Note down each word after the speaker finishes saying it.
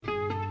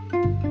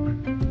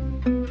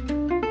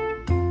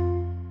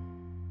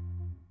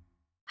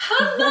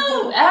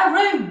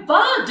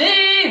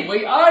everybody!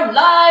 We are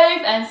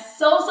live and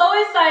so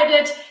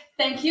excited.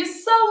 Thank you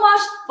so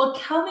much for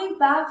coming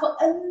back for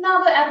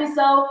another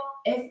episode.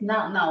 If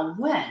not now,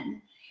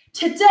 when?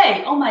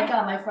 Today, oh my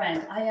God, my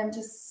friend, I am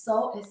just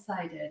so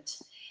excited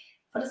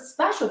for the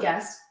special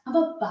guest I'm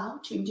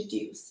about to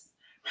introduce.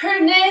 Her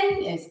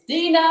name is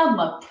Dina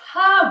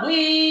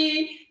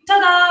Makawi.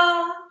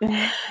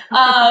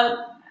 Ta-da!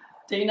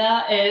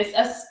 Dina is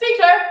a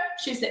speaker.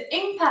 She's an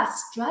impact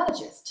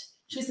strategist.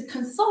 She's a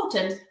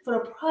consultant for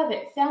the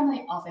private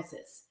family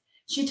offices.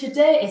 She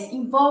today is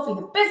involved in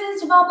the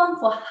business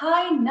development for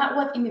high net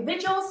worth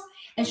individuals,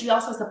 and she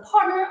also is a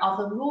partner of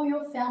the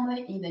royal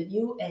family in the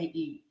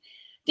UAE.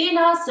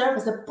 Dina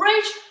serves as a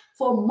bridge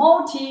for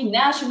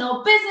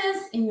multinational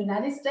business in the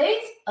United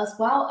States as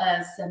well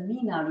as the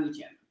MENA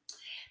region.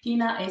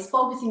 Dina is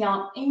focusing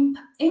on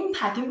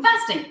impact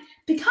investing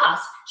because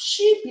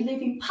she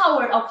believes in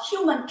power of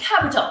human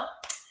capital.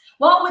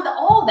 Well, with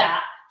all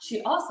that,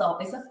 she also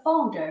is a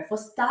founder for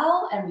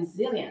Style and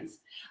Resilience,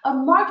 a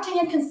marketing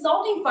and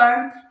consulting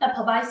firm that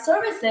provides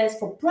services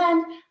for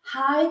brand,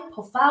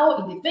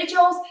 high-profile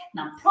individuals,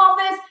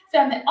 nonprofits,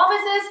 family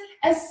offices,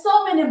 and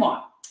so many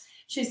more.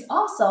 She's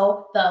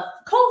also the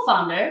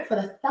co-founder for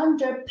the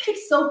Thunder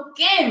Pixel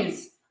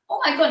Games. Oh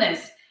my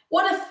goodness,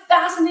 what a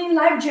fascinating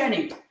life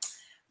journey.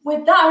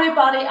 With that,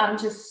 everybody, I'm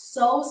just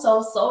so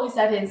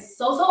excited and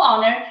so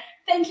honored.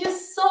 Thank you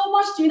so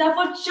much, Dina,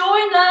 for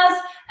joining us,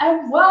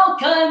 and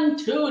welcome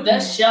to the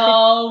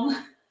show.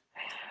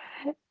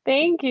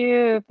 Thank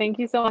you. Thank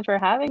you so much for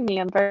having me.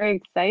 I'm very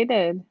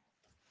excited.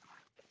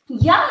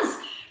 Yes,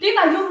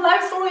 Dina, your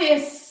life story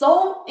is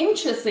so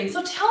interesting.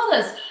 So tell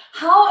us,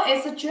 how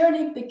is the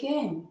journey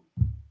begin?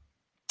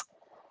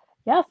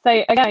 Yes,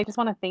 I just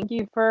want to thank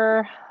you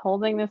for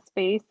holding this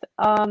space.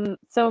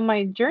 So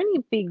my journey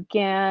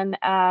began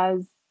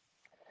as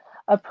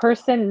a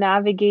person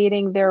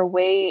navigating their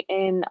way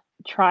in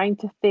trying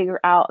to figure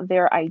out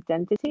their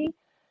identity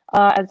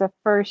as a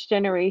first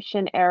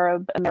generation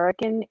Arab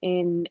American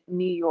in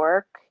New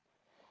York.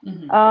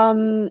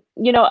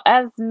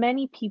 As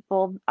many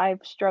people,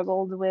 I've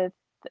struggled with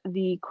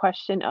the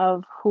question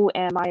of who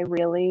am I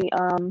really?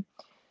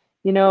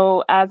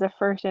 As a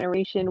first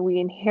generation, we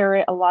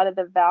inherit a lot of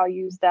the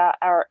values that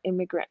our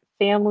immigrant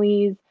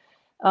families,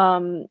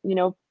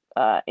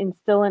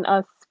 instill in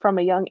us from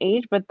a young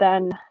age. But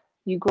then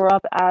you grow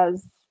up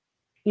as,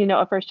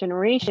 a first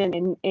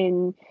generation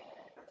in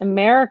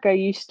America,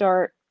 you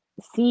start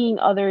seeing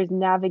others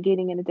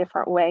navigating in a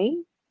different way.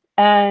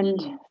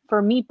 And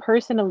for me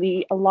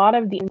personally, a lot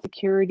of the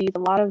insecurities, a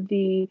lot of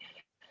the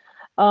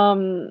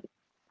um,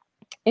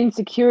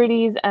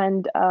 insecurities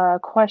and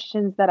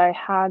questions that I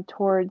had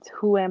towards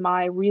who am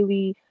I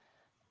really,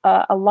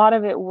 a lot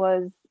of it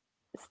was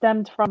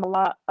stemmed from a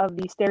lot of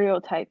the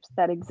stereotypes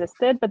that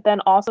existed, but then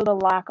also the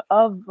lack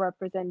of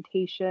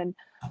representation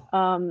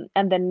and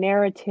the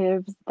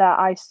narratives that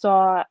I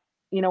saw,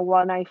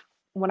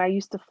 when I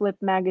used to flip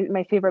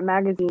my favorite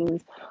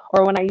magazines,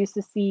 or when I used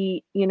to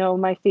see,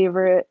 my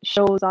favorite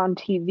shows on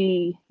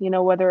TV,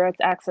 whether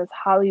it's Access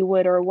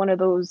Hollywood or one of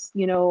those,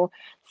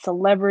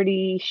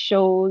 celebrity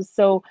shows.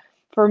 So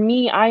for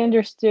me, I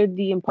understood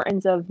the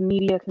importance of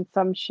media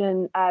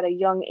consumption at a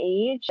young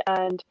age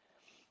and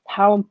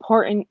how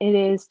important it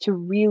is to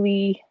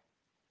really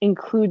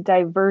include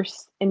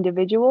diverse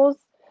individuals.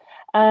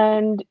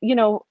 And,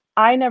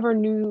 I never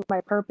knew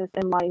my purpose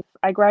in life.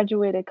 I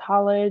graduated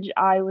college,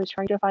 I was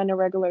trying to find a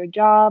regular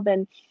job.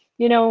 And,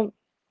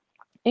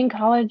 in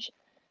college,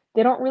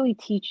 they don't really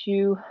teach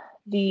you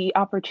the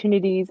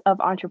opportunities of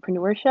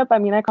entrepreneurship. I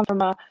mean, I come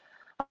from a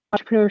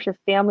entrepreneurship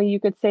family, you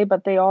could say,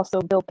 but they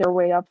also built their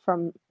way up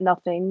from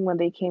nothing when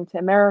they came to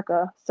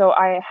America. So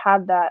I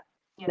had that,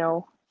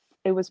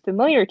 it was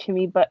familiar to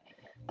me, but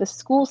the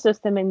school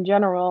system in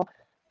general,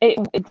 it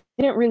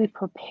didn't really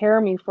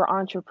prepare me for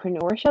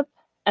entrepreneurship.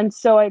 And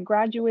so I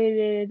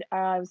graduated,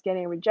 I was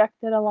getting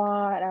rejected a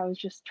lot. I was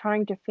just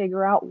trying to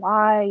figure out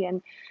why.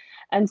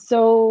 And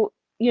so,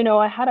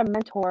 I had a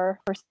mentor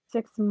for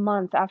 6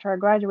 months after I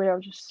graduated. I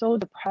was just so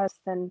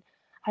depressed and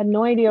had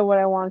no idea what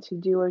I wanted to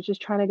do. I was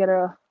just trying to get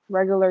a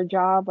regular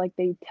job, like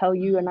they tell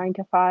you, a 9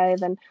 to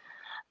 5. And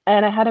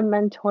I had a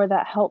mentor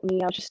that helped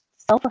me. I was just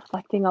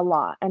self-reflecting a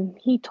lot. And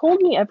he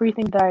told me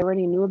everything that I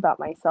already knew about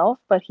myself,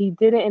 but he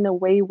did it in a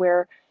way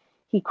where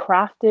he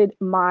crafted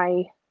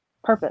my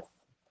purpose,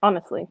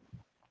 honestly.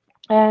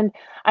 And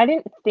I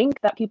didn't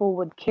think that people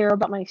would care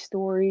about my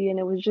story. And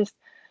it was just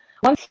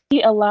once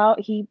he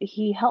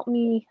helped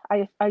me.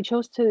 I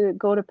chose to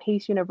go to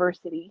Pace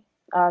University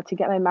to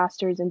get my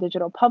master's in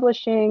digital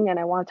publishing, and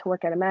I wanted to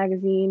work at a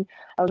magazine.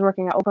 I was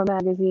working at Oprah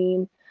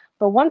magazine.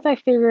 But once I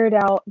figured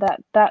out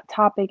that that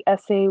topic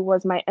essay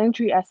was my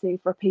entry essay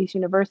for Pace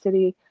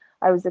University,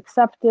 I was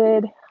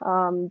accepted.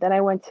 Then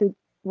I went to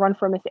run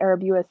for Miss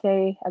Arab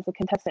USA as a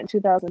contestant in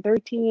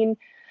 2013.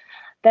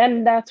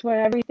 Then that's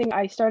when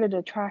I started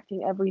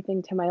attracting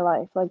everything to my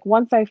life. Like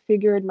once I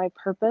figured my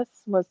purpose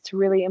was to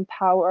really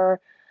empower,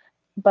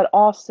 but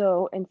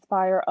also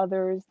inspire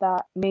others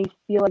that may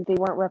feel like they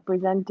weren't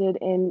represented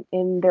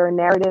in their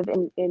narrative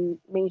in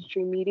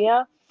mainstream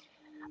media.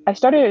 I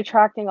started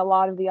attracting a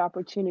lot of the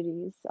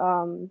opportunities.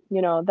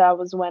 That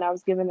was when I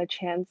was given the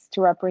chance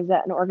to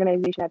represent an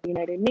organization at the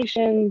United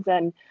Nations.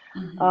 And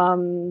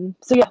Mhm.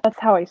 so, yeah, that's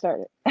how I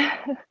started,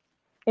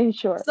 in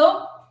short.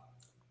 So,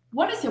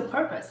 what is your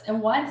purpose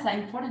and why is that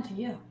important to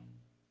you?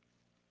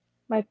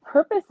 My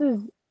purpose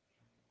is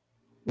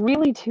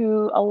really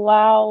to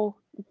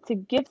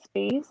give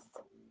space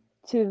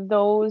to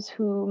those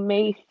who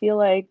may feel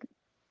like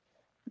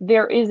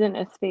there isn't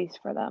a space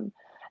for them,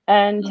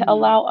 and to Mhm.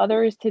 allow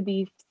others to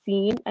be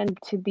seen and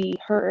to be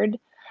heard,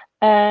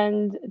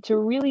 and to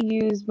really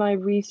use my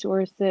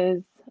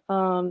resources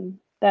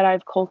that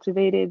I've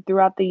cultivated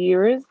throughout the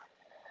years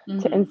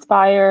to Mhm.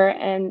 inspire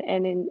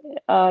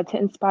to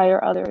inspire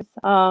others.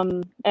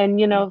 And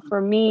Mhm.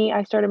 for me,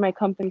 I started my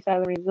company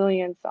Silent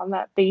Resilience on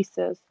that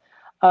basis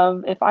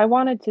of if I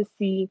wanted to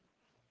see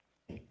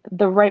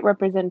the right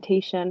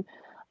representation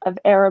of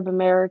Arab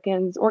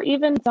Americans, or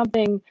even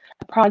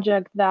a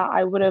project that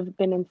I would have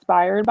been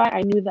inspired by,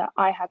 I knew that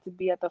I had to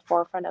be at the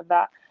forefront of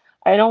that.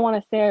 I don't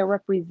want to say I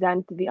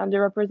represent the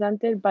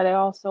underrepresented, but I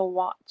also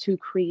want to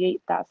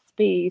create that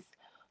space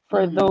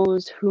for Mhm.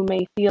 those who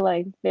may feel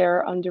like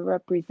they're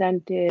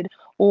underrepresented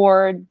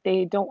or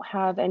they don't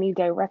have any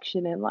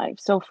direction in life.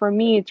 So for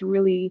me, it's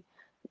really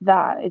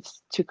that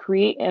it's to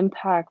create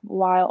impact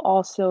while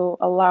also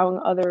allowing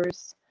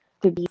others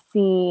to be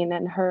seen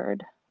and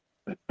heard.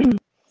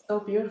 So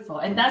beautiful.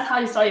 And that's how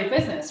you start your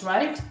business,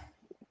 right?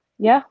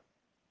 Yeah.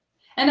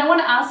 And I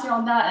want to ask you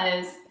on that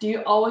is, do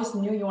you always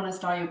knew you want to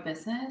start your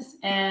business?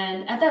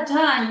 And at that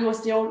time, you were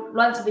still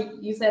relatively,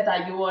 you said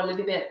that you were a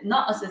little bit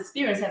not as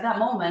experienced at that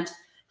moment.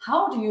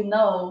 How do you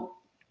know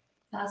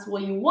that's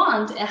what you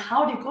want? And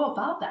how do you go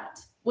about that?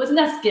 Wasn't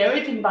that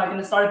scary thinking about going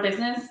to start a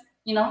business,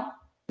 you know?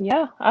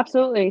 Yeah,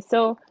 absolutely.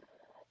 So,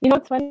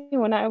 it's funny,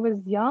 when I was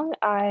young,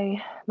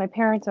 my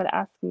parents would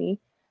ask me,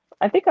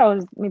 I think I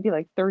was maybe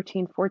like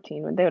 13,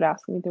 14 when they would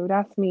ask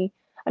me,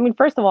 I mean,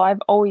 first of all,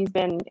 I've always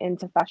been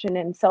into fashion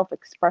and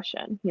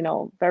self-expression,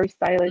 very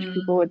stylish,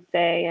 people would Mm,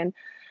 say.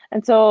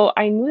 And so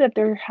I knew that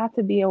there had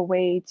to be a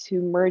way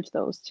to merge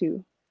those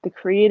two, the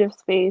creative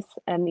space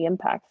and the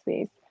impact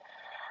space.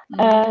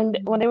 And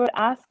when mm. they would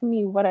ask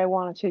me what I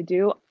wanted to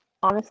do,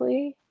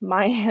 honestly,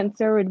 my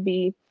answer would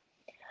be,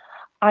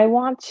 I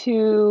want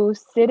to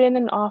sit in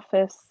an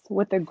office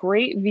with a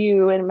great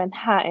view in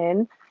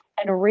Manhattan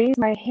and raise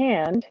my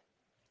hand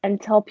and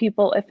tell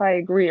people if I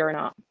agree or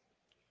not.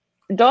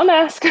 Don't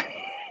ask.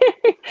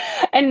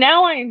 And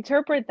now I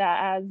interpret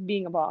that as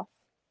being a boss.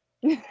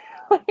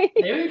 Like,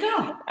 There you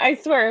go. I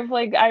swear, if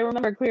like I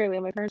remember clearly,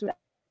 my parents would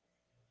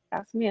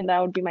ask me, and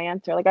that would be my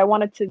answer. Like I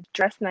wanted to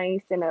dress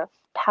nice in a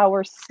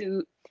power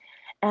suit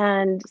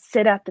and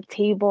sit at the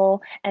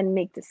table and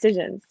make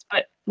decisions.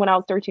 But when I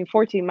was 13,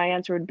 14, my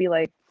answer would be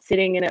like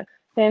sitting in a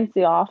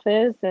fancy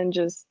office and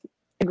just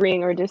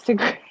agreeing or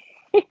disagreeing.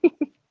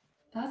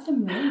 That's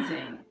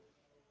amazing.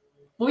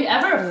 Were you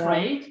ever Yeah.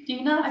 afraid,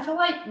 Dina? I feel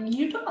like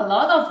you do a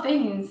lot of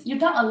things. You've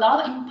done a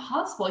lot of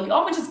impossible. You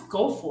always just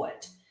go for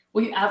it.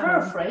 Were you ever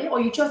Yeah. afraid, or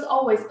you just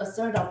always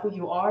assert of who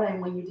you are,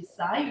 and when you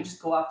decide, you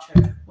just go after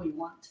what you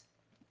want?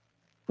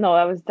 No,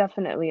 I was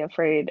definitely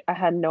afraid. I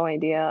had no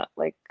idea.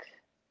 Like,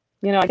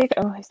 I think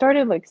I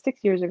started like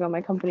 6 years ago,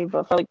 my company,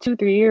 but for like 2,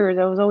 3 years,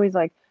 I was always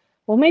like,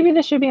 well, maybe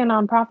this should be a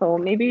nonprofit. Well,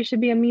 maybe it should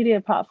be a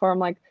media platform.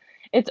 Like,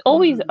 it's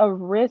always Mm-hmm. a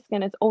risk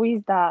and it's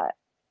always that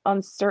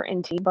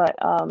uncertainty. But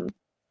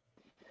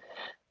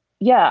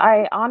yeah,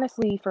 I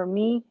honestly, for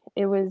me,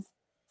 it was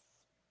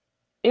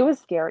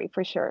scary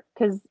for sure.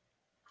 Because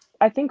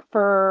I think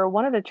for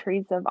one of the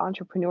traits of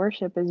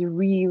entrepreneurship is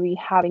really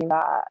having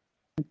that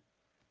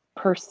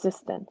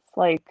persistence,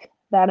 like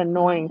that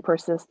annoying Mm-hmm.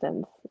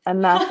 persistence.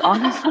 And that's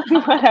honestly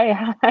what I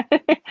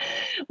had.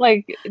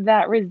 Like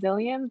that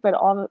resilience, but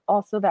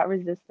also that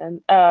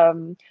resistance,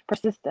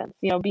 persistence,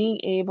 being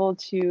able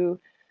to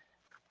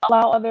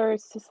allow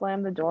others to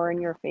slam the door in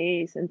your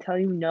face and tell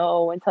you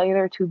no and tell you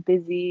they're too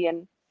busy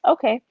and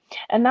okay.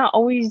 And that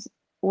always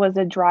was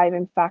a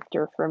driving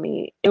factor for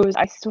me. It was,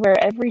 I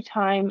swear, every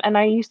time, and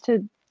I used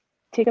to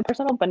take it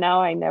personal, but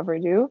now I never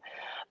do.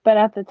 But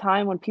at the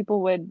time when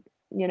people would,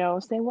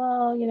 say,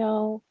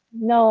 well,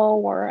 no,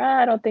 or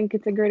I don't think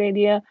it's a great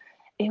idea,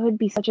 it would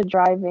be such a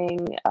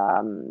driving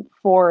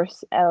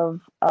force of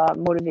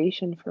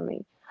motivation for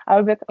me. I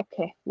would be like,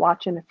 okay,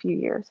 watch in a few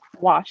years,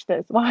 watch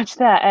this, watch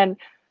that. And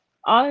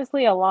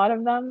honestly, a lot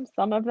of them,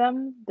 some of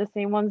them, the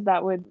same ones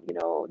that would,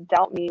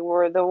 doubt me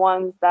were the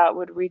ones that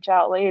would reach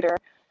out later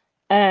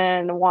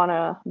and want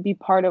to be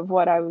part of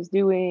what I was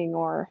doing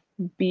or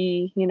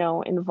be,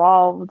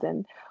 involved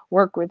and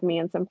work with me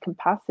in some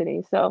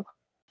capacity. So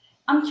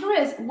I'm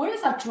curious, where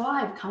does that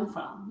drive come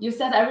from? You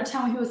said every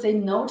time he would say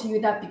no to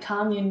you, that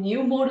become your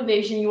new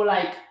motivation. You were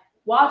like,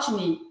 watch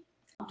me.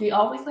 Do you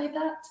always like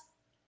that?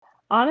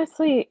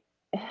 honestly,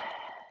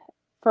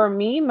 for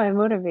me, my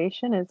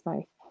motivation is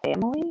my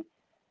family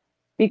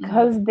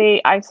because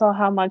Mm-hmm. I saw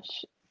how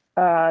much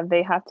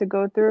they had to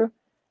go through.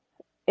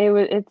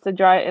 It's a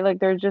drive, like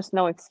there's just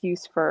no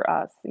excuse for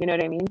us, you know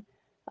what I mean?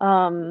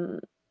 Um,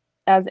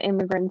 as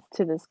immigrants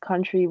to this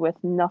country with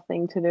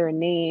nothing to their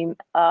name,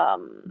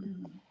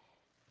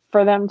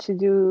 for them to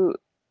do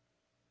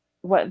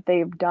what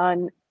they've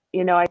done,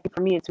 I think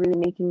for me it's really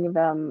making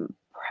them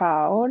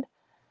proud,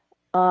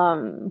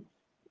 um,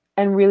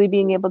 and really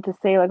being able to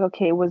say like,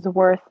 okay, it was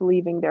worth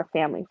leaving their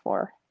family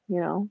for,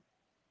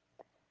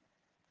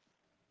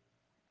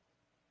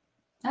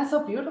 That's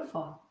so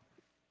beautiful.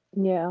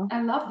 Yeah,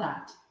 I love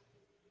that.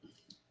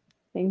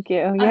 thank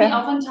you. I think Yeah.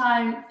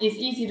 oftentimes it's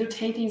easy to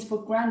take things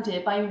for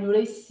granted, but you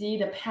really see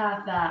the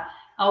path that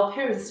our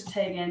parents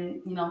take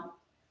and,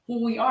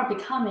 who we are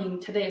becoming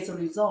today as a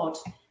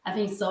result. I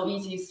think it's so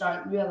easy to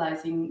start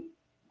realizing,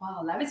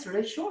 wow, life is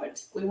really short.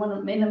 We want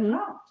to make them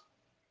proud.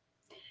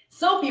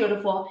 So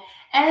beautiful.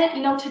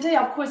 And, today,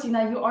 of course, you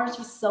are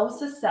just so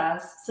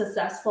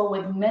successful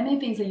with many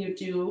things that you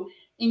do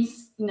in,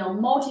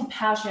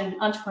 multi-passion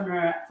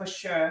entrepreneur for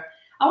sure.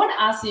 I want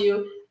to ask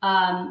you,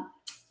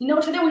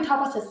 today we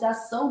talk about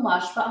success so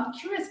much, but I'm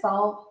curious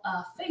about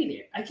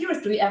failure. I'm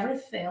curious, do you ever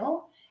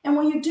fail? And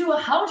when you do,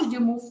 how did you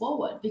move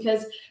forward?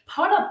 Because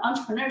part of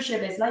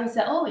entrepreneurship is, like you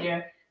said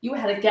earlier, you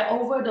had to get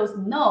over those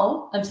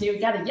no until you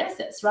get the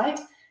yeses, right?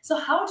 So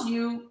how do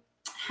you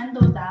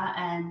handle that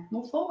and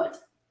move forward?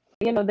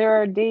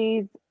 There are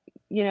days,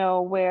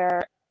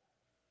 where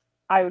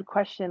I would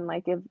question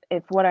like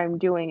if what I'm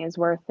doing is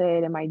worth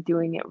it. Am I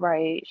doing it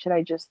right? Should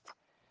I just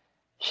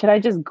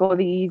go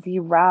the easy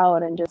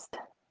route and just,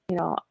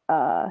 do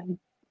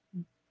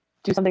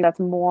something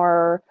that's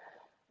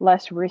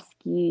less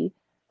risky?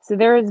 So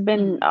there has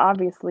been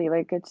obviously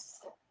like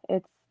it's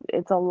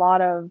a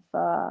lot of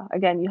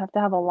again, you have to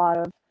have a lot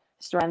of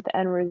strength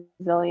and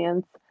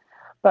resilience.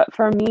 But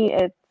for me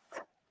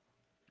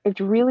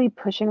it's really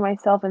pushing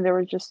myself, and there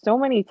were just so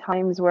many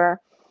times where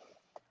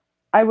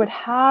I would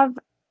have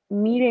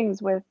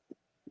meetings with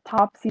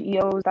top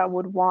CEOs that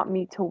would want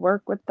me to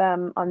work with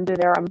them under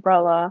their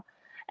umbrella,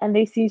 and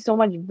they see so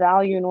much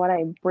value in what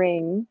I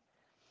bring.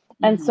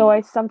 And so I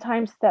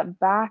sometimes step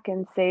back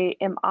and say,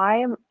 am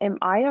I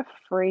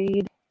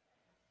afraid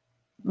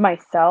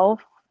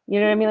myself? You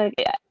know what I mean?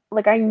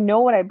 Like I know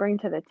what I bring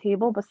to the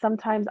table, but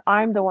sometimes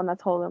I'm the one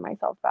that's holding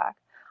myself back.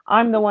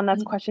 I'm the one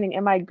that's questioning,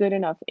 am I good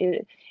enough?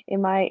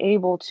 Am I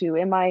able to?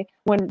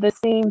 When the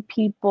same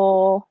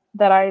people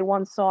that I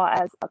once saw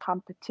as a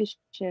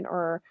competition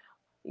or,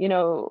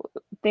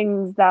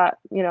 things that,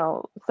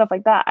 stuff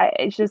like that.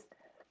 I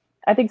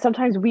think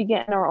sometimes we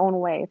get in our own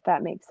way, if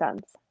that makes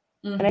sense.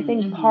 And I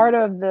think part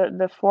of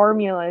the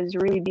formula is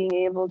really being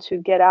able to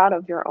get out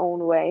of your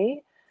own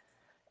way.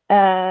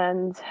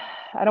 And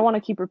I don't want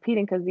to keep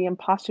repeating because the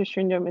imposter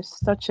syndrome is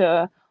such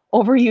a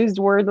overused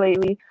word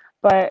lately,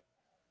 but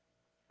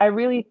I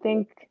really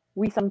think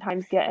we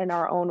sometimes get in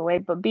our own way,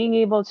 but being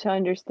able to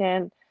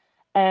understand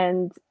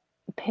and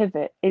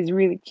pivot is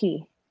really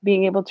key.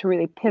 Being able to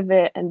really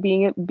pivot and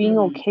being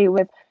okay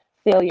with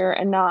failure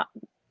and not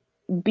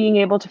being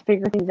able to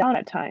figure things out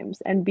at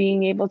times, and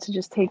being able to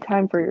just take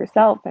time for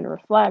yourself and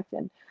reflect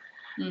and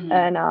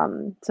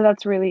so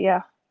that's really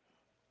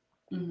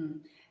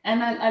And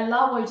I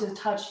love what you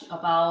just touched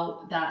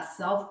about that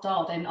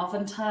self-doubt, and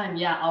oftentimes,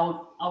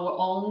 our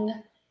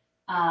own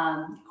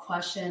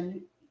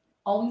question,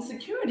 own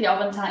insecurity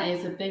oftentimes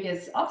is the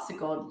biggest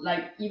obstacle.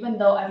 Like even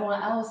though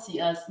everyone else see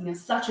us,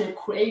 such a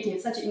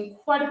creative, such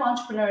incredible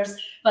entrepreneurs,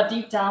 but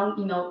deep down,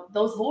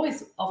 those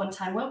voices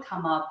oftentimes will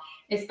come up,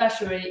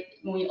 especially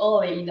when we're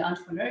early in the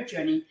entrepreneur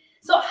journey.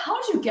 So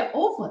how do you get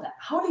over that?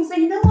 How do you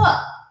say, you know what?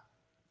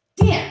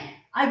 Damn,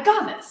 I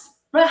got this.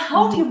 Right?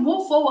 How do you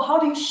move forward? How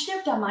do you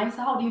shift that mindset?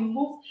 How do you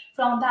move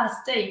from that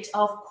state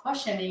of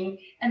questioning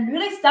and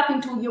really step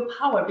into your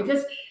power?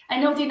 Because I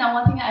know, Dina,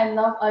 one thing I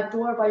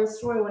adore about your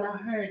story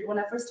when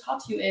I first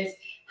talked to you is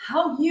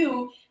how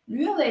you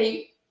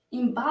really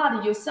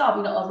embody yourself,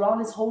 around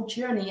this whole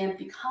journey and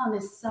become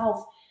this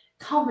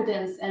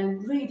self-confidence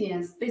and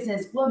radiance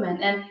businesswoman.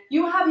 And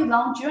you have a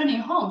long journey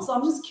home. So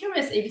I'm just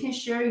curious if you can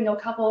share, a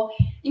couple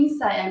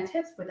insight and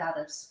tips with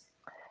others.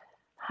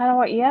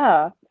 how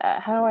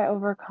do I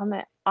overcome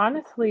it?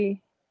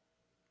 Honestly,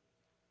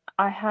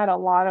 I had a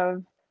lot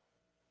of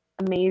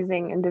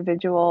amazing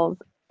individuals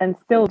and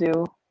still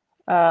do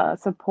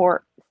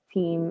support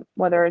team,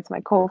 whether it's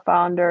my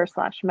co-founder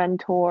 /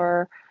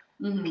 mentor,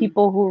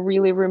 people who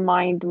really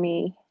remind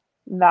me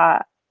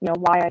that,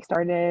 why I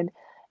started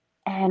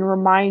and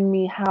remind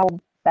me how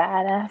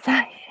badass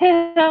I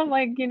am.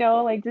 Like,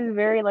 like just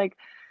very like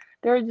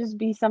there would just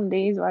be some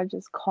days where I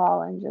just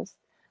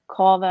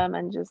call them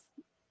and just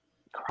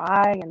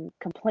cry and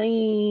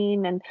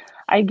complain, and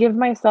I give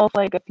myself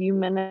like a few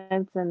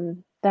minutes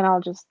and then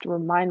I'll just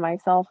remind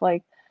myself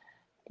like,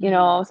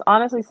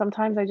 honestly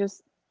sometimes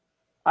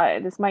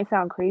this might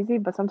sound crazy,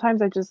 but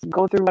sometimes I just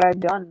go through what I've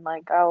done.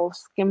 Like I'll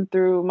skim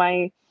through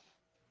my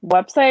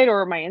website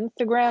or my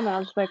Instagram and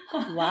I'll just like,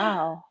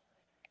 wow,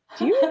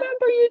 do you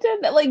remember you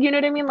did that? Like, you know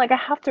what I mean? Like I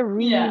have to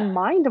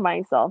remind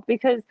myself,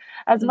 because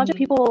as much as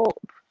people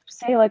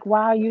say like,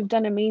 wow, you've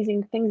done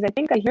amazing things, I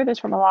think I hear this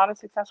from a lot of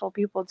successful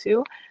people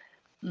too.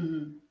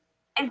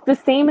 It's the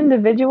same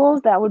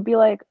individuals that would be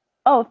like,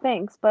 oh,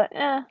 thanks, but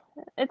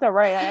it's all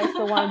right. I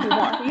still want to do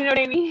more. You know what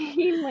I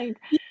mean? Like,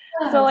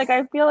 so like,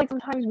 Yes. I feel like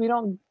sometimes we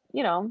don't,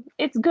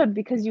 it's good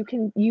because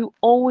you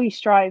always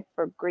strive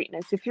for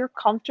greatness. If you're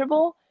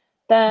comfortable,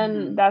 then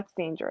Mhm. that's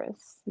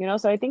dangerous,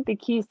 So I think the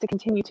key is to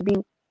continue to be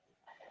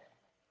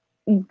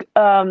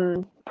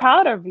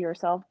proud of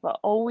yourself, but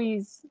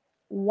always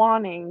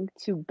wanting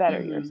to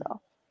better Mhm.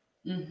 yourself.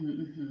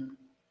 Mhm. Mhm.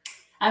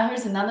 I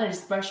heard another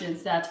expression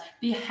that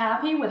be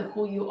happy with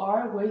who you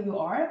are, where you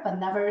are, but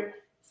never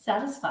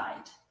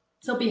satisfied.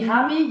 So be Hmm.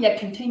 happy yet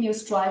continue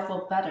strive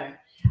for better.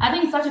 I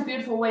think it's such a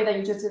beautiful way that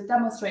you just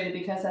demonstrated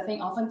because I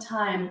think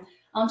oftentimes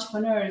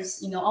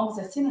entrepreneurs,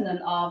 almost a synonym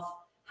of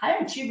high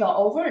achiever,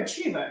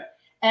 overachiever.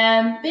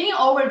 And being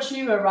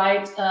overachiever,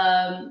 right,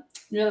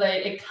 really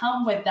it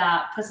comes with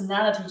that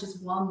personality,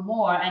 just want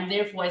more, and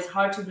therefore it's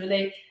hard to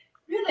really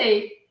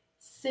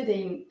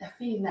sitting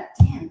feeling that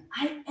damn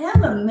I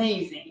am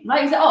amazing,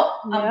 right? You say, oh,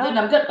 Yeah.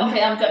 I'm good,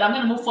 okay, I'm good, I'm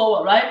gonna move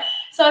forward, right?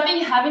 So I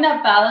think having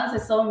that balance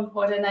is so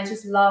important. I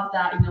just love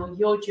that,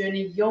 your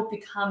journey, your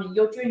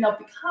dream of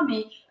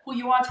becoming who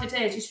you are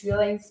today is just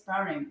really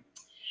inspiring.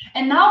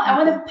 And now I Thank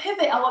want you. to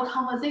pivot our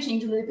conversation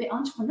into a little bit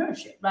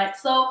entrepreneurship, right?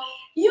 So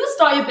you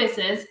start your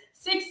business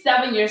 6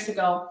 7 years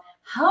ago.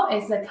 How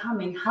is it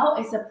coming? How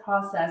is the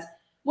process?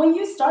 When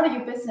you started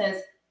your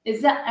business,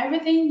 is that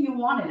everything you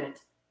wanted it?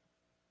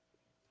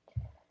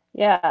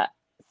 Yeah.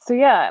 So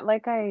yeah,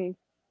 like I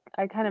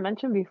kind of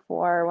mentioned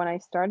before, when I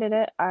started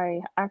it,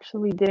 I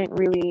actually didn't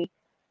really.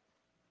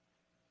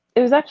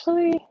 It was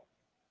actually, I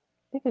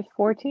think it was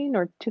 14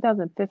 or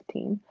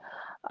 2015.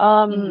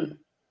 Um, Mm-hmm.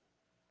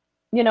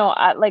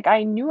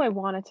 I knew I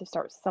wanted to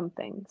start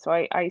something, so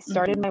I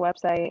started Mm-hmm. my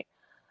website.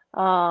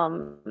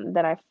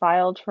 Then I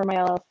filed for my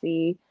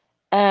LLC,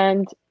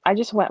 and I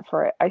just went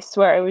for it. I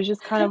swear, it was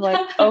just kind of like,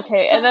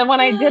 okay. And then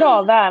when I did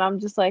all that, I'm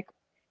just like,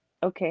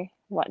 okay,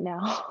 what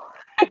now?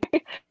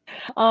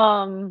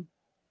 Um,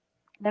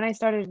 then I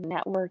started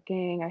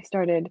networking. I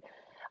started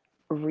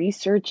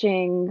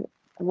researching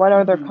what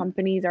other Mm-hmm.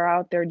 companies are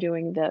out there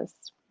doing this.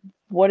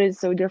 What is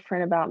so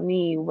different about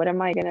me? What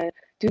am I gonna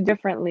do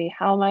differently?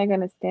 How am I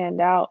gonna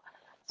stand out?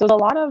 So a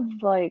lot of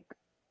like,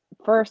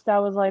 first I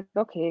was like,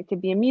 okay, it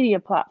could be a media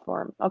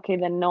platform. Okay,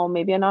 then no,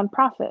 maybe a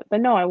nonprofit. But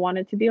no, I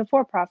wanted to be a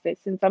for-profit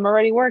since I'm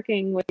already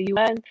working with the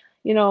UN,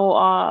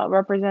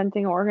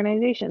 representing an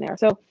organization there.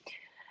 So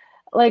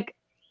like,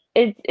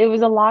 it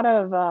was a lot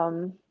of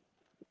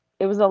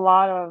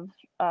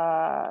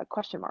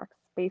question marks,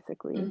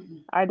 basically. Mm-hmm.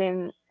 I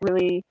didn't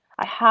really,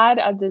 I had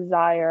a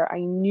desire. I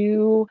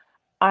knew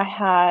I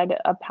had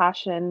a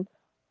passion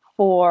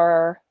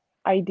for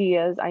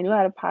ideas. I knew I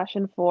had a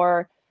passion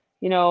for,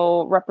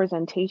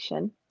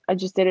 representation. I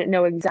just didn't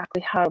know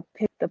exactly how to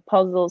pick the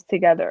puzzles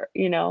together.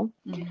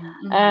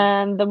 Mm-hmm.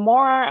 And the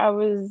more I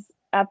was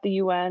at the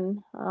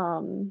UN,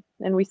 and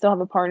we still have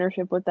a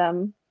partnership with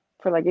them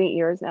for like 8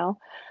 years now,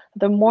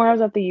 the more I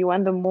was at the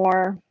UN, the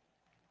more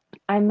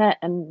I met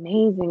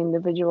amazing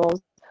individuals.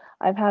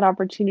 I've had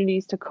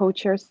opportunities to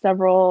co-chair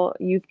several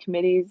youth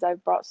committees.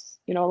 I've brought,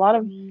 a lot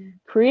of Mm-hmm.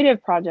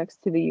 creative projects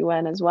to the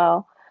UN as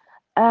well.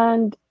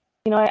 And,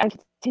 I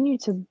continue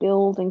to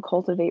build and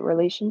cultivate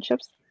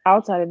relationships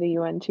outside of the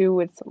UN too,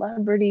 with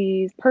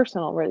celebrities,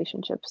 personal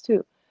relationships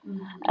too.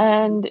 Mm-hmm.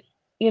 And,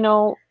 you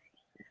know,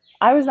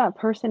 I was that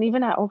person,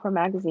 even at Oprah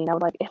Magazine. I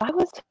was like, if I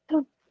was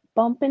to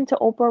bump into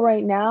Oprah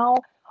right now,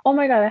 oh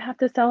my God, I have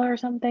to sell her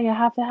something. I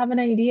have to have an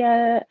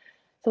idea.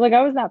 So, like,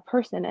 I was that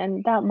person.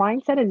 And that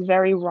mindset is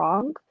very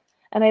wrong.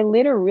 And I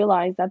later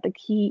realized that the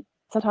key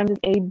sometimes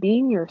is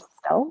being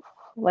yourself,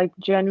 like,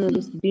 genuinely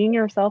just being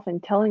yourself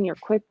and telling your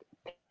quick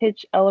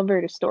pitch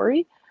elevator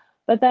story.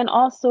 But then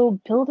also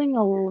building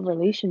a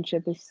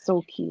relationship is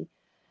so key.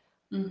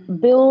 Mm-hmm.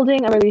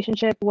 Building a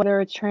relationship, whether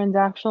it's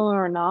transactional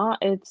or not,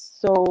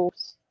 it's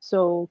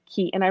so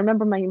key. And I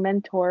remember my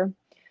mentor,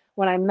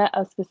 when I met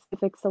a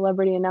specific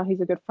celebrity, and now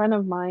he's a good friend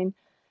of mine.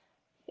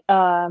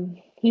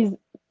 He's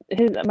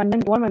one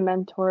of my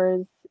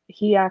mentors.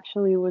 He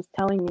actually was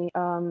telling me,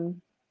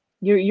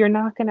 you're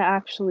not gonna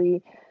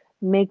actually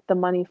make the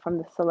money from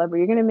the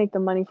celebrity. You're gonna make the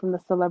money from the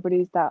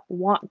celebrities that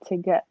want to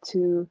get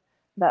to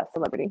that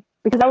celebrity.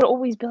 Because I would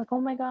always be like, oh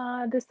my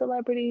God, this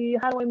celebrity,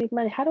 how do I make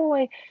money? How do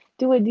I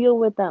do a deal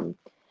with them?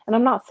 And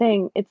I'm not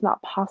saying it's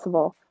not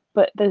possible,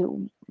 but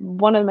the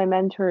one of my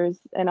mentors,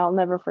 and I'll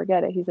never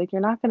forget it, he's like,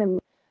 you're not gonna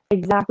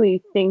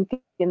exactly think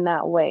in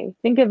that way.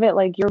 Think of it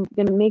like you're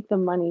gonna make the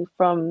money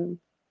from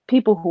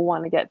people who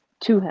want to get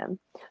to him.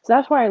 So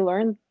that's why I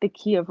learned the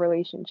key of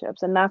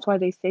relationships. And that's why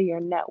they say your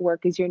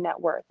network is your net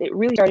worth. It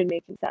really started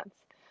making sense.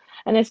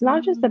 And it's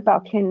not just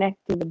about Mm-hmm.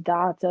 connecting the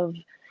dots of,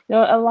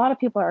 a lot of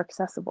people are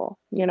accessible,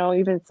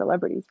 even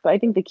celebrities. But I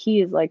think the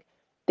key is like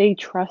they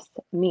trust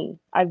me.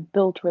 I've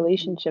built Mm-hmm.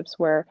 relationships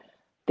where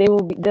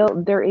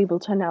they're able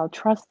to now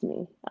trust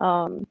me.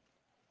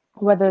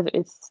 Whether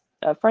it's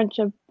a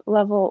friendship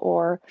level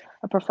or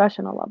a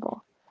professional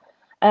level.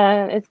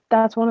 And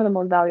that's one of the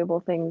most valuable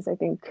things I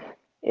think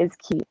is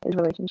key is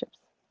relationships.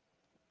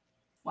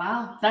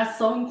 Wow, that's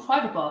so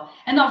incredible.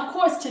 And of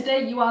course,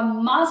 today you are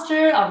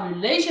master of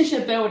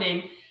relationship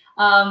building.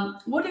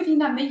 What do you think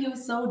that made you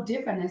so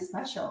different and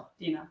special,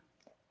 Dina?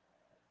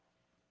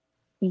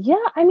 Yeah,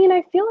 I mean,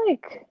 I feel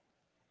like,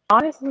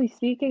 honestly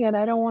speaking, and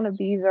I don't want to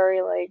be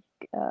very like,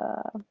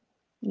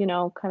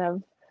 kind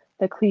of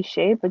the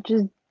cliche, but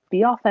just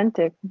be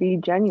authentic, be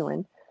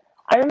genuine.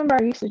 I remember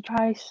I used to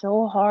try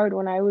so hard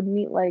when I would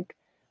meet like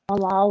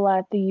Malala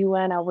at the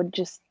UN. I would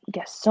just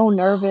get so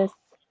nervous.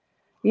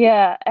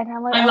 Yeah, and I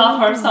I love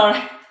would her. just, Sorry.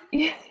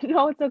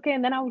 it's okay.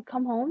 And then I would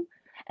come home,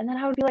 and then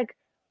I would be like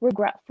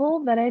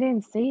regretful that I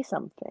didn't say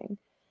something.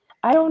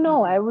 I don't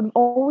know. I Mhm, would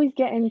always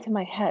get into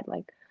my head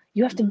like,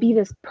 you have to be mhm,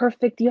 this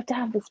perfect, you have to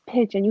have this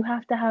pitch, and you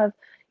have to have,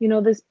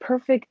 this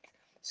perfect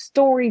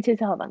story to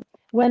tell them.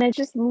 When it's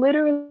just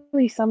literally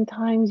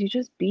sometimes you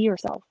just be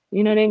yourself.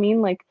 You know what I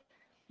mean? Like,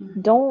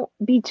 mhm, don't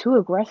be too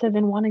aggressive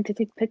in wanting to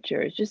take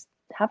pictures. Just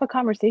have a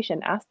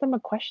conversation. Ask them a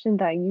question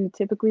that you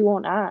typically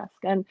won't ask.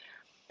 And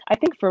I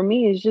think for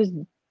me, it's just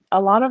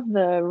a lot of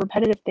the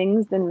repetitive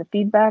things and the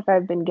feedback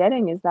I've been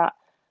getting is that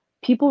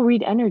people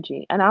read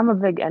energy, and I'm a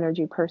big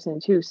energy person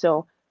too.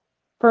 So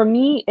for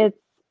me,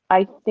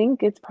 I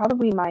think it's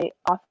probably my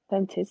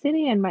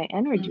authenticity and my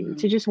energy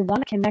to mhm. just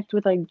want to connect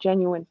with like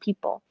genuine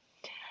people.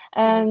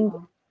 And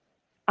Beautiful.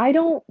 I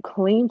don't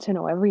claim to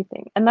know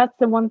everything. And that's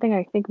the one thing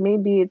I think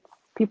maybe it's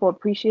people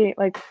appreciate.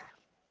 Like,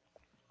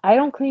 I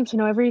don't claim to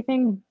know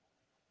everything,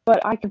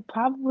 but I could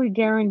probably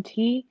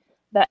guarantee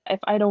that if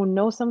I don't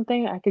know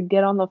something, I could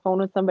get on the phone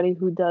with somebody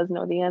who does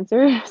know the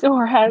answers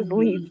or has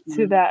leads Mhm,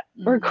 to mhm, that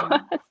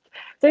request. mhm.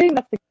 So I think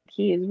that's the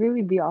key is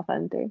really be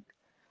authentic.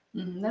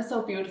 That's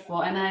so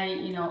beautiful. And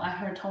I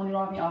heard Tony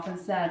Robbins often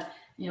said,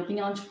 being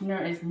an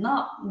entrepreneur is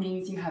not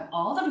means you have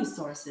all the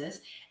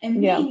resources. It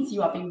Yeah. means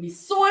you are being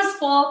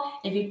resourceful.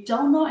 If you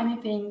don't know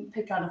anything,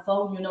 pick out the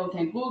phone. You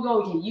can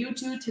Google, you can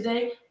YouTube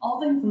today. All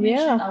the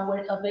information Yeah,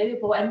 are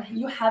available, and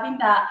you having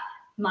that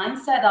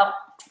mindset of,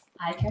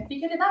 I can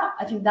figure it out.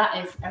 I think that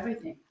is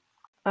everything.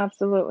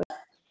 absolutely.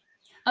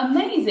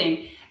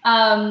 Amazing.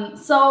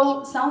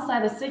 So sounds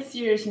like the 6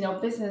 years,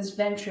 business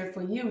venture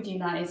for you,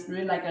 Dina, is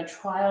really like a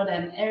trial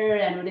and error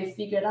and really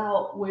figured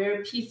out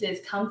where pieces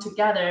come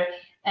together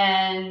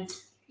and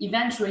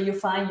eventually you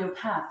find your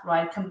path,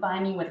 right?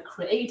 Combining with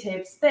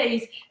creative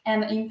space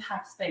and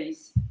impact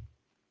space.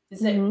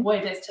 Is it Hmm. what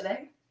it is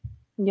today?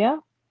 Yeah.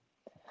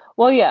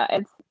 Well, yeah,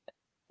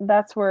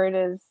 that's where it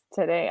is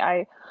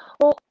today.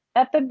 Well,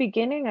 at the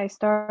beginning I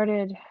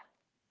started,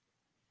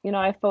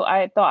 I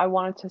thought I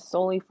wanted to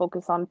solely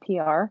focus on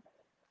PR,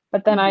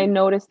 but then I Mm-hmm.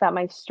 noticed that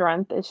my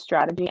strength is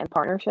strategy and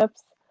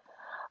partnerships.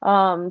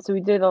 So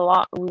we did a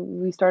lot.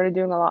 We started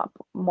doing a lot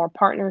more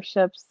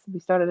partnerships. We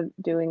started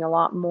doing a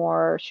lot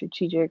more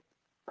strategic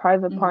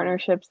private Mm-hmm.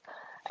 partnerships.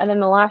 And in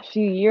the last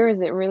few years,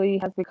 it really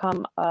has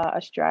become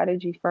a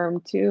strategy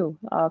firm too,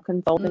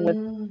 consulting with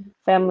Mm-hmm.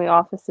 family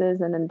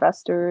offices and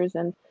investors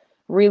and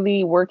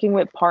really working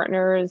with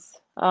partners,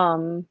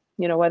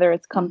 whether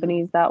it's Mm-hmm.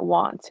 companies that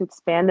want to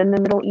expand in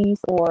the Middle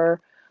East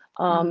or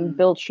Mm-hmm.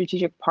 build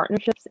strategic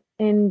partnerships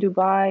in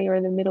Dubai or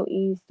the Middle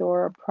East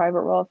or a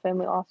private royal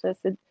family office.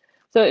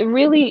 So it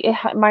really,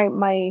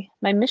 my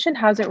mission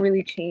hasn't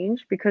really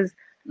changed because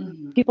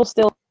Mm-hmm. people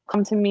still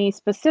come to me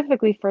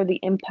specifically for the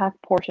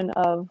impact portion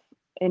of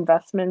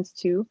investments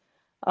too,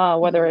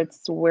 whether Mm-hmm.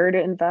 it's where to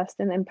invest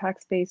in the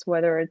impact space,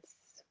 whether it's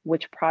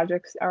which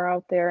projects are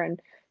out there, and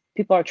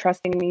people are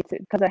trusting me to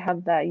because I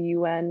have that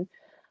UN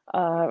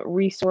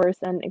resource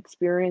and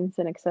experience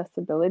and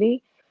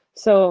accessibility.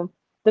 So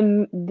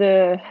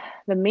the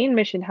main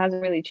mission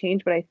hasn't really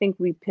changed, but I think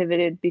we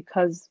pivoted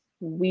because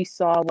we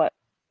saw what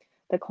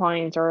the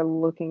clients are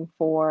looking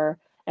for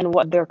and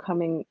what they're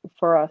coming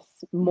for us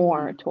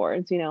more Mm-hmm.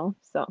 towards.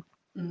 So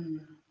Mm-hmm.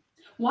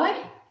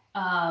 Why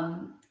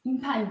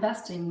impact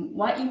investing,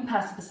 why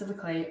impact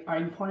specifically are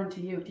important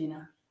to you,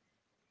 Dina?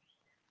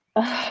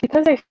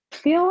 because I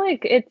feel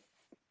like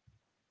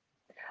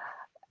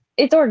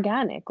it's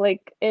organic.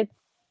 Like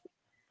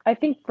I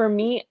think for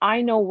me,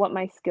 I know what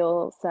my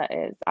skill set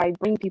is. I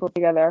bring people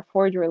together, I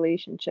forge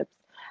relationships.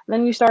 And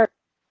then you start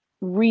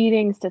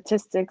reading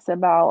statistics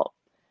about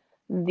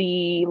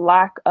the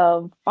lack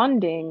of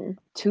funding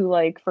to,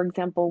 like, for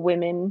example,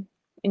 women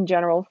in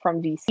general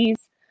from VCs.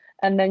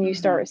 And then you Mm-hmm.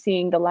 start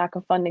seeing the lack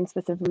of funding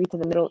specifically to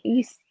the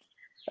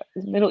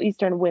Middle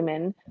Eastern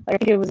women. Like, I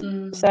think it was a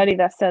Mm-hmm. study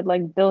that said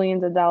like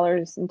billions of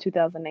dollars in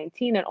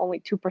 2019 and only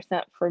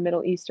 2% for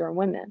Middle Eastern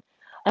women.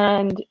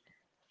 And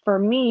for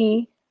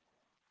me,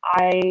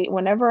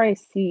 whenever I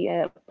see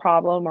a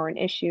problem or an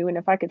issue, and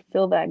if I could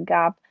fill that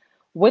gap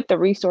with the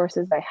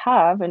resources I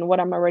have and what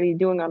I'm already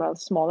doing on a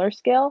smaller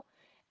scale,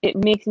 it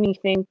makes me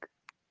think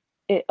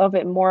of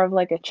it more of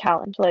like a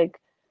challenge. Like,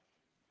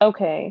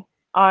 okay,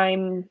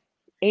 I'm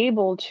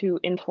able to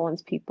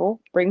influence people,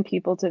 bring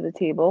people to the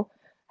table,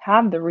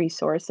 have the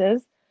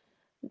resources.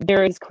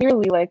 There is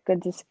clearly like a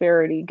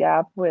disparity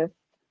gap with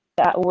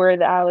that where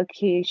the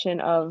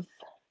allocation of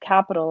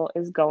capital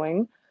is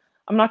going.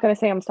 I'm not going to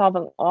say I'm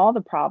solving all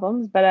the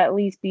problems, but at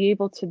least be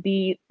able to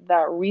be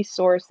that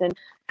resource and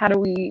how do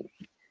we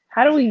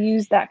how do we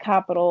use that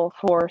capital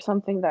for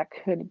something that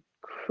could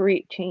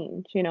create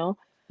change?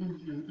 Mm-hmm.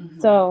 Mm-hmm.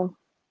 So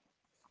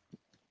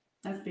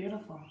That's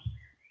beautiful.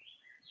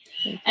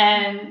 Thank you.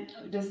 And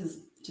this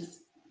is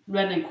just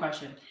random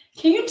question.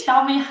 Can you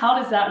tell me how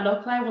does that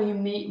look like when you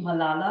meet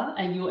Malala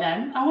at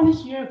UN? I want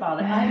to hear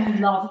about it. I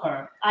love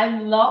her. I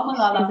love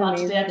Malala. She's For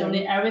today, I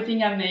donate amazing.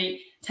 everything I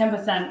make,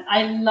 10%.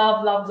 I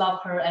love, love,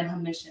 love her and her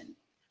mission.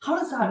 How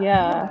does that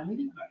feel Yeah, like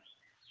meeting her?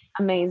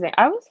 amazing.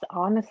 I was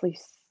honestly,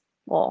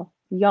 well,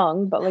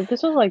 young, but like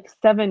this was like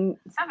seven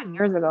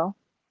years ago.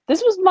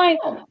 This was my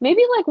Oh,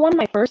 maybe like one of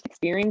my first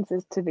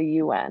experiences to the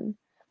UN.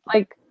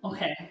 Like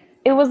okay.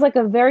 it was like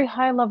a very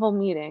high level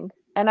meeting,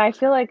 and I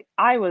feel like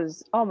I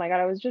was, oh my God,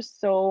 I was just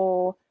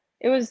so,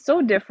 it was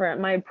so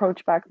different, my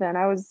approach back then.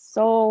 I was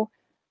so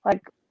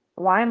like,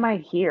 why am I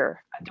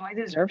here? Do I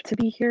deserve to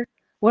be here?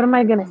 What am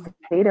I gonna Mm,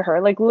 say to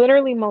her? Like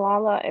literally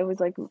Malala, it was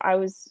like I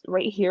was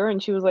right here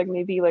and she was like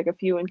maybe like a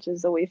few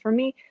inches away from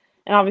me.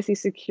 And obviously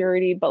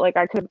security, but like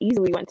I could have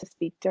easily went to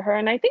speak to her.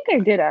 And I think I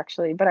did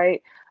actually, but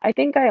I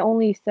think I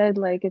only said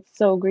like it's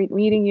so great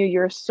meeting you.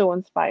 You're so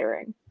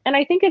inspiring. And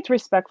I think it's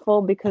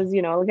respectful because,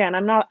 you know, again,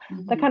 I'm not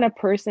the mhm, kind of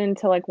person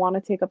to like want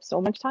to take up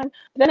so much time.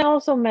 But then I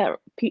also met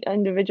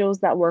individuals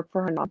that work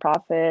for her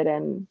nonprofit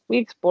and we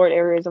explored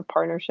areas of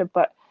partnership,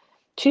 but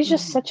she's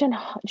just mhm.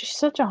 just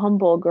such a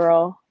humble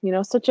girl, you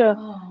know, such a,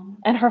 Oh,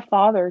 and her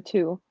father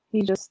too.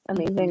 He's just mhm,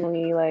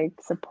 amazingly like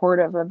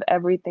supportive of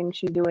everything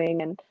she's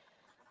doing and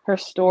her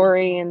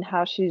story beautiful. and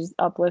how she's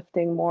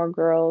uplifting more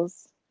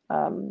girls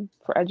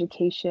for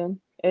education.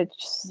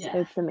 Yeah.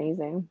 It's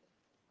amazing.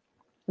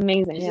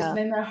 Amazing, It just yeah.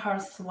 made my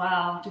heart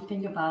swell to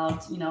think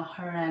about,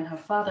 her and her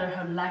father,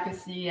 her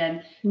legacy,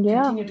 and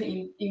Yeah, continue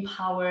to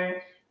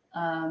empower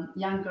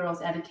young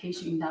girls'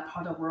 education in that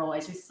part of the world.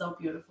 It's just so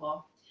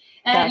beautiful.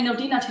 And that's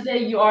Dina, today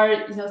you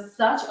are,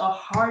 such a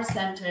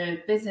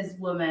heart-centered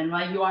businesswoman,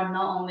 right? You are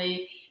not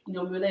only,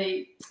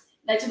 really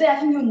like today. I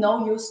think you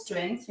know your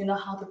strengths, you know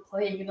how to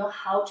play, you know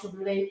how to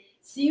really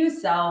see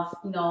yourself,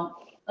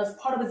 as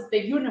part of this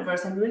big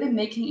universe and really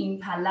making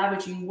impact,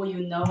 leveraging what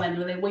you know and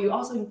really what you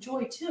also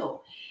enjoy too.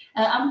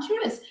 I'm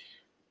curious,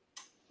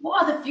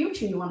 what are the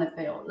future you want to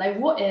build? Like,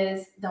 what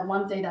is the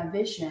one day that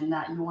vision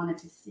that you wanted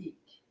to seek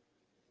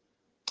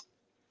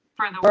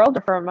for the world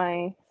or for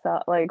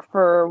myself, like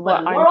for for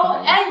what the I'm world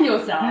trying. and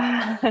yourself?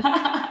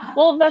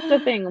 Well, that's the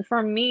thing.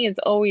 For me, it's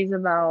always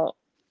about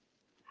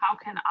how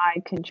can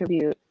I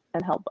contribute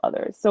and help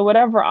others. So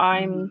whatever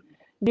I'm Mhm,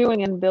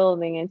 doing and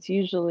building, it's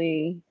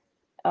usually,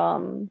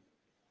 um,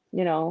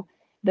 you know,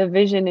 the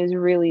vision is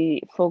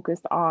really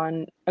focused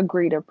on a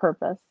greater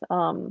purpose.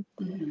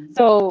 mhm,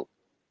 So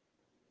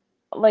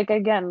like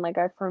again, like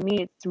for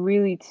me, it's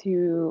really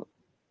to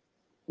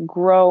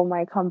grow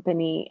my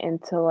company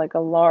into like a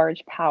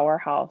large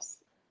powerhouse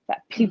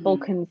that people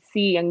mhm, can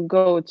see and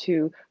go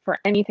to for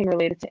anything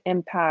related to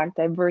impact,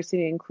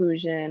 diversity,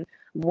 inclusion,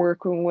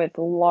 working with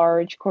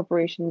large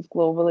corporations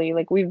globally.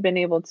 Like we've been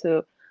able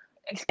to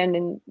expand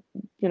in,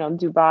 you know,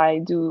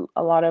 Dubai, do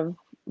a lot of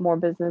more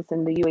business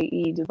in the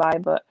UAE,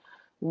 Dubai, but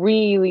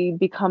really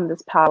become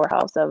this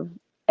powerhouse of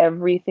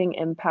everything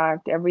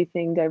impact,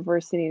 everything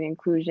diversity and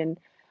inclusion,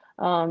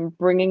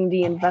 bringing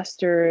the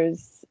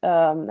investors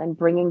and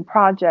bringing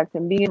projects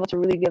and being able to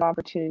really give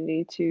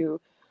opportunity to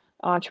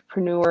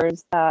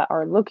entrepreneurs that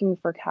are looking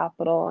for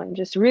capital and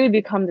just really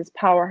become this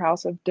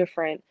powerhouse of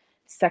different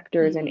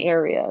sectors and mhm,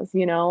 areas,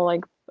 you know,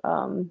 like,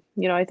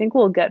 you know, I think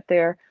we'll get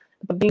there,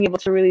 but being able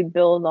to really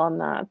build on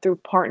that through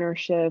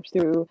partnerships,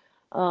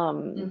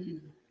 um,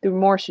 mhm, through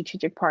more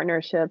strategic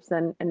partnerships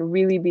and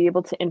really be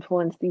able to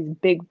influence these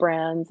big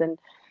brands and,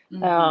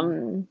 mhm,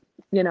 um,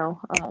 you know,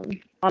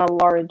 on a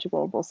large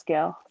global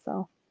scale.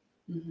 So,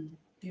 mhm.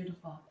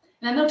 Beautiful.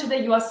 And I know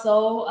today you are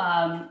so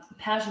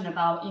passionate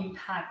about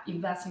impact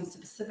investing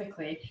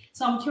specifically.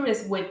 So I'm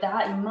curious, with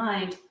that in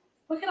mind,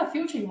 what kind of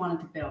future you wanted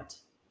to build?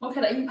 What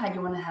kind of impact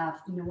you want to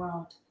have in the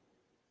world?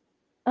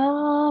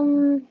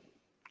 um,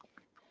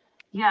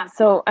 yeah,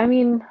 so I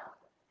mean,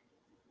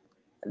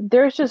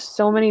 there's just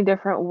so many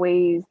different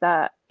ways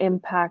that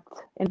impact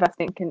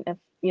investing can,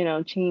 you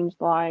know, change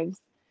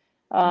lives.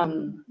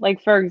 Mhm,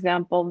 Like for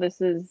example,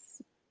 this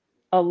is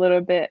a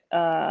little bit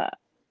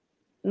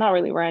not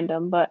really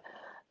random, but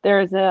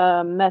there's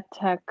a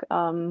medtech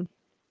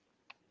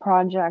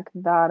project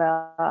that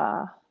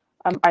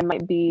I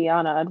might be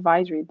on an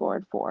advisory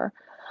board for.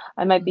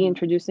 I might be mhm,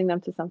 introducing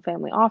them to some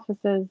family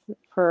offices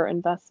for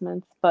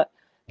investments, but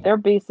they're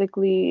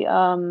basically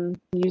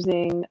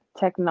using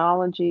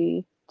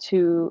technology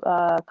to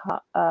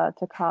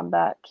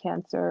combat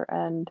cancer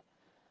and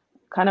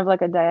kind of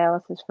like a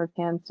dialysis for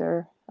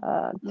cancer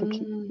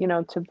you mm,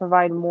 know, to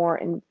provide more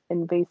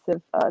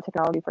invasive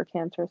technology for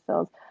cancer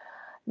cells.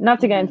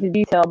 Not to get mhm, into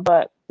detail,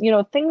 but you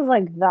know, things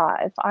like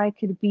that. If I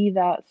could be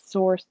that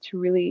source to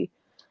really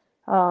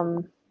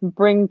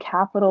bring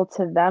capital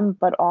to them,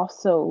 but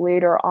also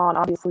later on,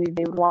 obviously,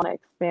 they would want to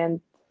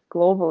expand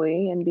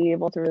globally and be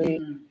able to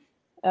really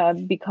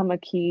mhm, become a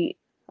key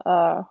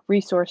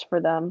resource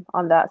for them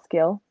on that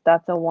scale.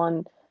 That's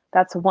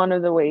one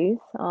of the ways.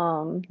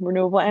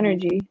 Renewable mhm,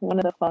 energy, one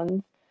of the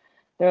funds.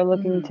 They're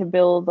looking to mhm,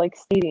 build like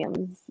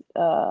stadiums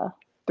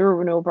through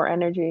renewable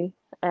energy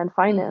and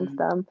finance mhm,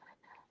 them.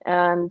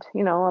 And,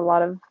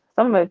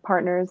 some of my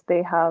partners,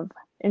 they have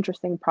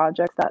interesting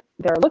projects that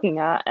they're looking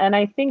at. And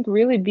I think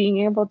really being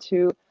able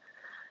to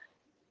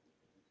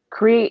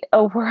create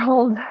a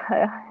world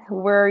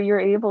where you're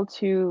able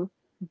to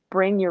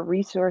bring your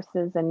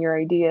resources and your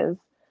ideas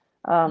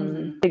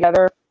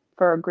together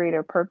for a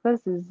greater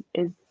purpose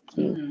is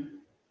key.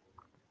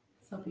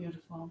 So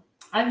beautiful.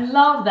 I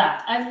love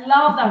that. I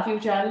love that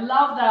future. I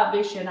love that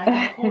vision. I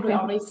can totally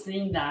already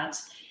seeing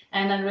that.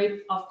 And I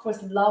really, of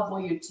course, love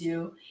what you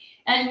do.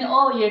 And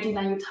earlier,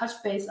 Dina, you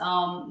touched base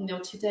on,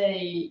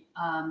 today,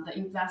 the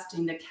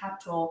investing, the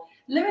capital,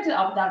 limited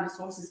of that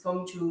resources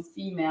going to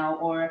female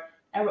or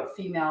Arab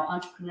female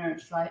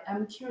entrepreneurs, right?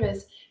 I'm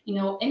curious,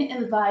 any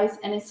advice,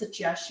 any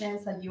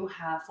suggestions that you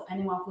have for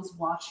anyone who's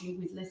watching,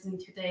 who's listening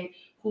today,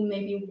 who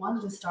maybe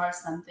wanted to start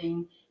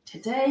something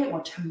today or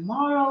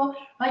tomorrow,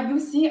 right? You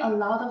see a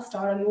lot of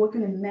startups, you work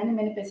in many,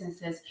 many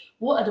businesses.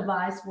 What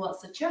advice, what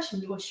suggestion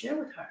you will share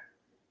with her?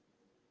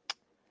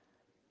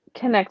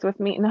 Connect with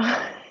me. No.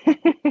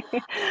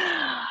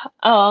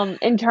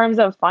 In terms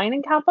of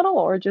finding capital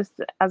or just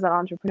as an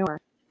entrepreneur?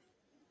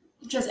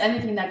 Just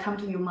anything that come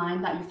to your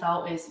mind that you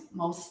felt is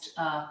most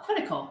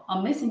critical,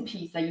 a missing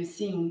piece that you've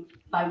seen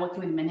by working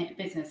with many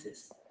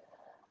businesses.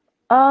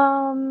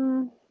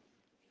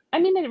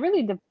 It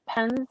really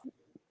depends,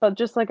 but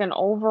just like an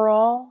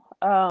overall,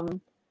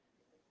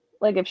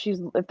 like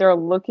if they're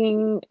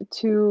looking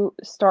to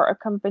start a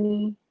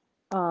company,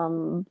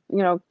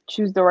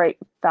 choose the right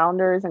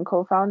founders and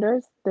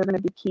co-founders. They're going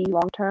to be key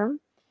long term.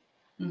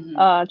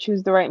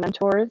 Choose the right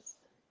mentors.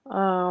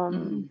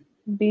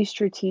 Be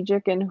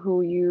strategic in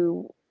who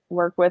you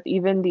work with,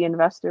 even the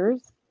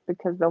investors,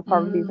 because they'll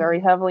probably be very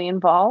heavily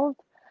involved.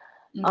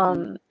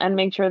 And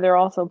make sure they're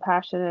also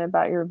passionate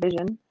about your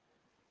vision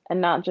and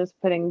not just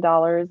putting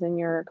dollars in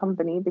your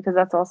company, because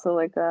that's also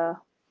like a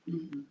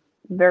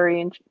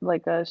very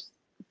like a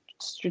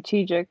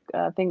strategic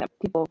thing that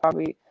people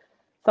probably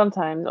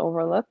sometimes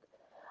overlook.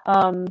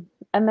 And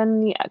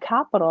then the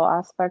capital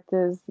aspect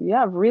is,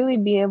 really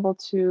be able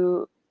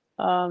to,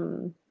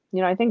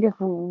 I think if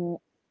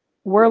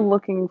we're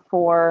looking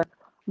for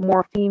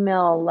more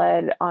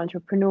female-led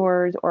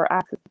entrepreneurs or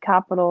access to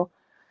capital,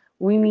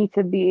 we need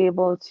to be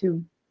able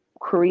to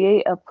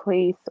create a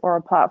place or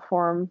a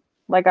platform.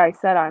 Like I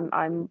said,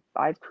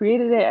 I've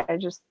created it. I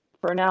just,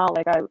 for now,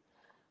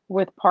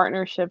 with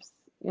partnerships,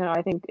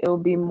 I think it will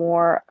be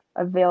more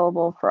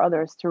available for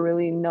others to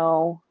really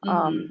know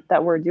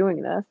that we're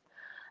doing this.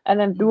 And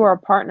then through our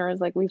partners,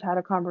 like we've had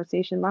a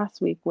conversation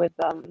last week with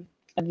a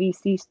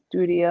VC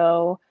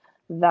studio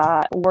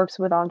that works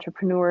with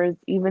entrepreneurs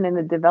even in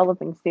the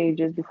developing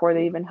stages before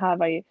they even have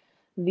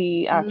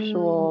the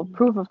actual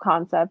proof of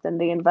concept,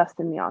 and they invest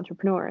in the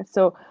entrepreneurs.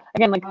 So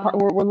again,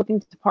 we're looking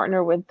to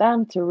partner with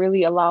them to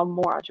really allow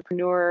more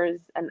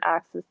entrepreneurs and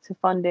access to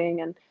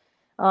funding. And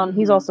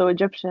he's also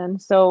Egyptian.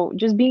 So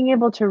just being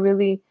able to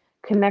really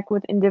connect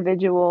with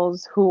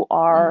individuals who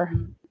are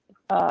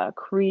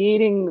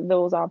creating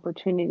those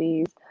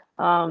opportunities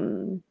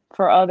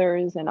for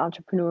others and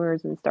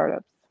entrepreneurs and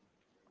startups.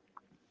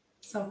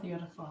 So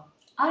beautiful.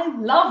 I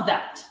love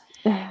that.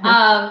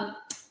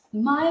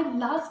 My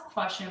last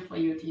question for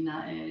you,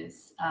 Dina,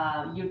 is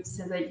you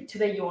said that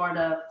today you are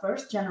the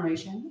first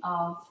generation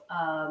of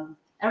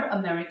Arab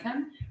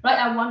American, right?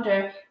 I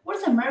wonder, what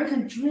does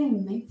American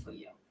dream mean for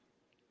you?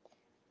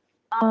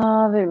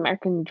 The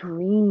American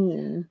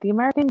dream. The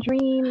American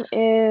dream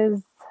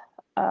is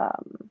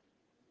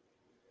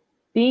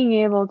being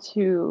able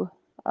to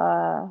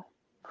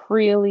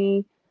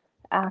freely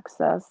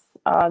access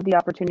the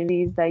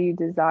opportunities that you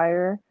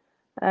desire,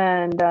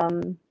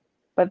 and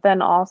but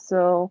then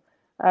also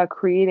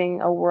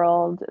creating a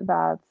world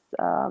that's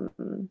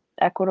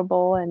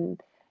equitable and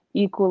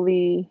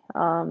equally,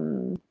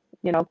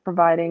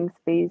 providing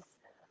space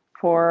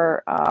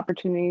for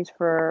opportunities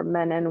for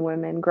men and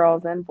women,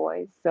 girls and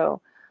boys.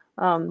 So,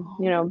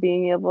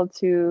 being able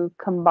to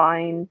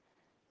combine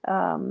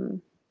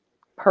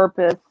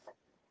purpose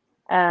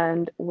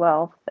and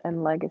wealth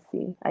and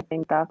legacy. I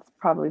think that's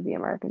probably the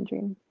American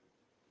dream.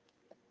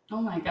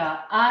 Oh my God,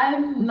 I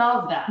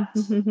love that.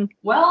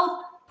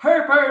 Wealth,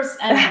 purpose,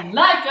 and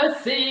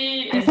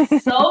legacy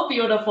is so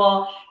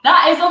beautiful.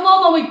 That is the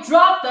moment we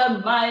drop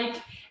the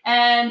mic.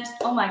 And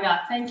oh my God,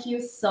 thank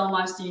you so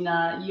much,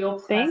 Dina. Your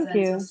presence,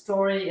 your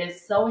story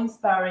is so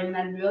inspiring,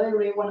 and really,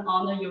 really want to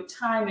honor your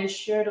time and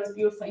share those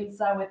beautiful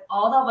insights with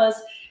all of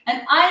us.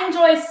 And I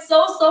enjoy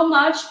so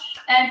much.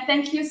 And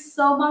thank you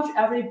so much,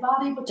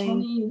 everybody, for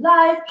tuning in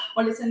live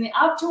or listening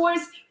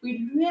afterwards.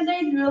 We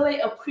really,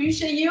 really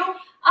appreciate you.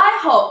 I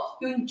hope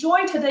you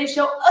enjoyed today's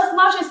show as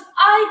much as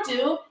I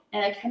do.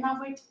 And I cannot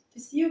wait to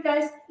see you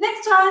guys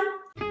next time.